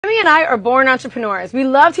Sammy and I are born entrepreneurs. We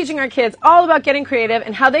love teaching our kids all about getting creative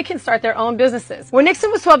and how they can start their own businesses. When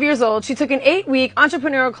Nixon was 12 years old, she took an 8-week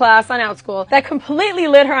entrepreneurial class on OutSchool that completely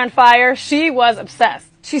lit her on fire. She was obsessed.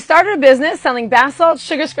 She started a business selling bath salts,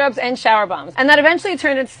 sugar scrubs, and shower bombs, and that eventually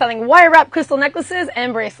turned into selling wire-wrapped crystal necklaces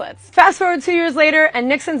and bracelets. Fast forward 2 years later, and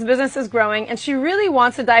Nixon's business is growing, and she really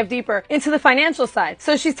wants to dive deeper into the financial side.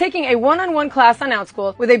 So she's taking a one-on-one class on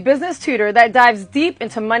OutSchool with a business tutor that dives deep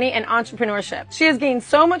into money and entrepreneurship. She has gained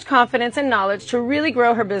so much confidence and knowledge to really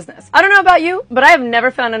grow her business. I don't know about you, but I have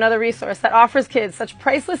never found another resource that offers kids such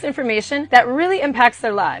priceless information that really impacts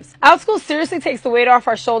their lives. OutSchool seriously takes the weight off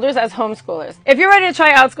our shoulders as homeschoolers. If you're ready to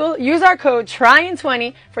try OutSchool, use our code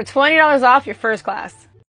TRYIN20 for $20 off your first class.